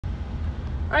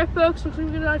Alright folks, looks like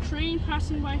we got our train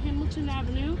passing by Hamilton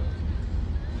Avenue.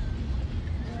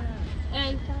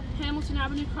 And Hamilton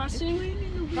Avenue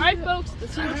crossing. Alright folks,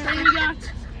 let's see what train we got.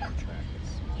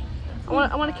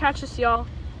 I want to catch this, y'all.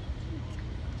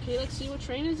 Okay, let's see what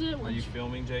train is it. Are you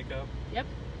filming, Jacob? Yep.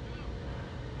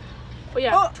 Oh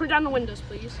yeah, turn down the windows,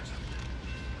 please.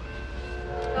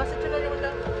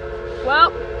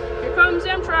 Well, here comes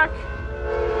Amtrak.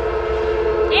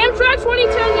 Amtrak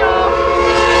 2010, y'all.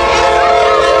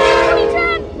 Amtrak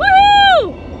 2010.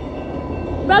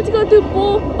 Woohoo! About to go through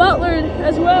Bull Butler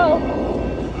as well.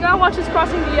 Now watch this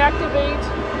crossing deactivate.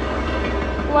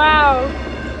 Wow.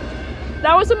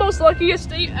 That was the most luckiest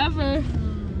day ever.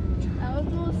 That was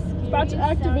the most scary. About to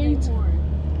activate.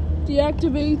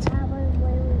 Deactivate.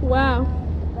 Wow.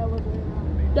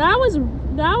 That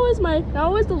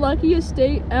was the luckiest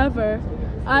day ever.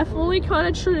 I fully caught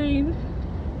a train.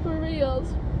 For reals.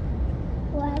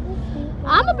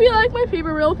 I'm gonna be like my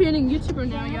favorite real painting YouTuber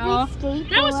now, y'all.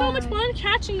 That was so much fun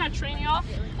catching that train, y'all.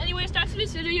 Anyways, that's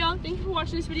today's video, y'all. Thank you for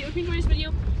watching this video. If you enjoyed this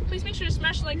video, please make sure to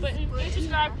smash the like button and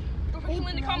subscribe. Don't forget to leave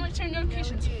in the comments, turn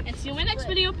notifications. And see you in my next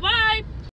video. Bye!